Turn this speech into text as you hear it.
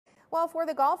Well, for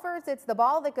the golfers, it's the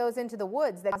ball that goes into the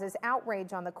woods that causes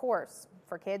outrage on the course.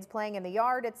 For kids playing in the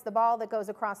yard, it's the ball that goes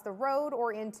across the road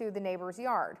or into the neighbor's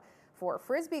yard. For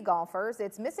frisbee golfers,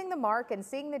 it's missing the mark and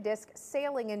seeing the disc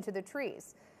sailing into the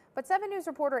trees. But 7 News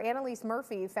reporter Annalise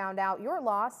Murphy found out your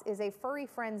loss is a furry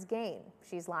friend's gain.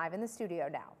 She's live in the studio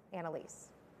now. Annalise.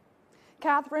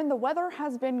 Catherine, the weather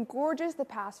has been gorgeous the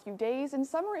past few days and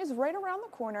summer is right around the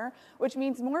corner, which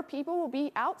means more people will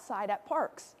be outside at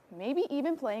parks, maybe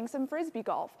even playing some frisbee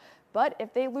golf. But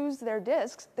if they lose their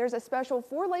discs, there's a special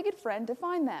 4-legged friend to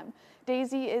find them.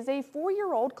 Daisy is a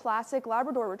 4-year-old classic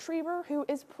Labrador Retriever who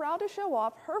is proud to show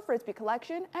off her frisbee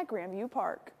collection at Grandview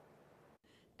Park.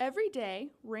 Every day,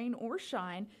 rain or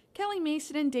shine, Kelly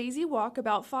Mason and Daisy walk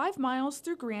about 5 miles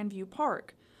through Grandview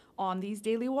Park. On these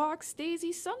daily walks,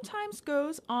 Daisy sometimes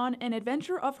goes on an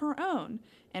adventure of her own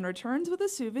and returns with a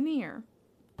souvenir.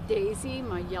 Daisy,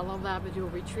 my yellow Labrador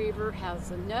Retriever,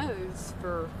 has a nose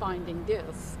for finding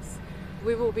discs.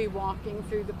 We will be walking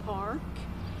through the park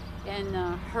and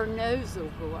her nose will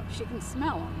go up. She can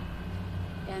smell them.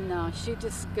 And she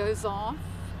just goes off.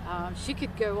 She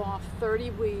could go off 30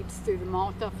 weeds through the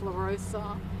Malta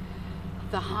fluorosa,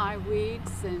 the high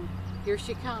weeds, and here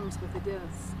she comes with the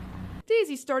disc.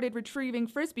 Daisy started retrieving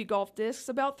frisbee golf discs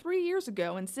about 3 years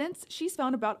ago, and since she's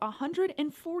found about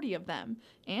 140 of them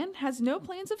and has no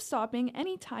plans of stopping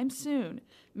anytime soon.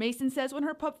 Mason says when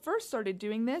her pup first started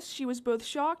doing this, she was both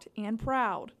shocked and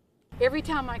proud. Every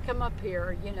time I come up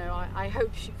here, you know, I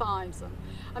hope she finds them.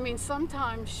 I mean,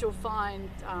 sometimes she'll find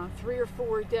 3 or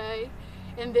 4 a day,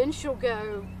 and then she'll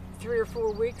go 3 or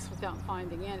 4 weeks without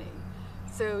finding any.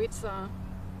 So it's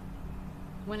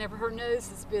whenever her nose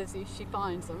is busy, she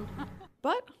finds them.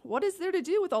 But what is there to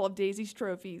do with all of Daisy's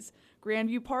trophies?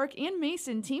 Grandview Park and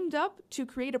Mason teamed up to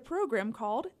create a program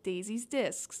called Daisy's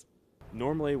Discs.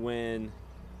 Normally when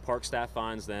park staff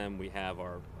finds them, we have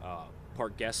our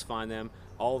park guests find them.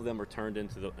 All of them are turned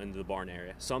into the barn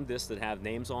area. Some discs that have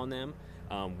names on them,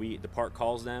 the park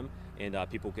calls them, and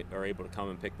people are able to come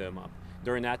and pick them up.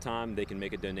 During that time, they can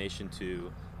make a donation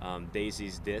to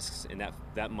Daisy's Discs, and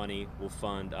that money will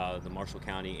fund the Marshall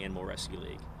County Animal Rescue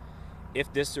League.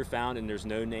 If discs are found and there's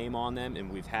no name on them, and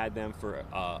we've had them for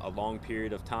a long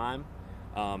period of time,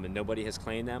 and nobody has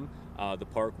claimed them, the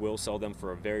park will sell them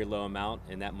for a very low amount,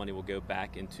 and that money will go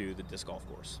back into the disc golf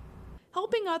course.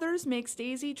 Helping others makes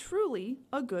Daisy truly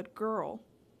a good girl.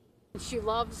 She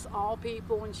loves all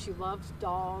people and she loves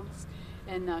dogs,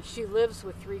 and she lives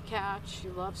with 3 cats. She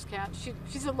loves cats.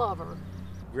 She's a lover.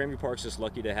 Grandview Park's just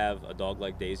lucky to have a dog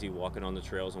like Daisy walking on the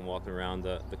trails and walking around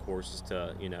the courses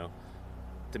to, you know,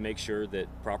 to make sure that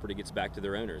property gets back to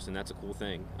their owners, and that's a cool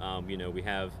thing. You know, we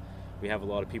have a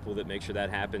lot of people that make sure that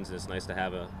happens, and it's nice to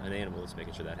have an animal that's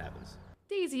making sure that happens.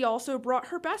 Daisy also brought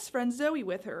her best friend Zoe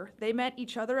with her. They met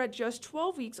each other at just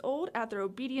 12 weeks old at their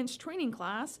obedience training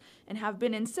class and have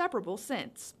been inseparable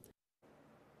since.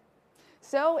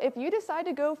 So if you decide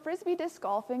to go frisbee disc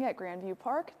golfing at Grandview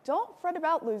Park, don't fret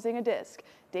about losing a disc.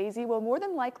 Daisy will more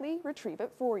than likely retrieve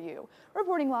it for you.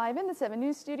 Reporting live in the 7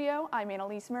 News studio, I'm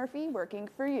Annalise Murphy, working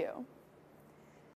for you.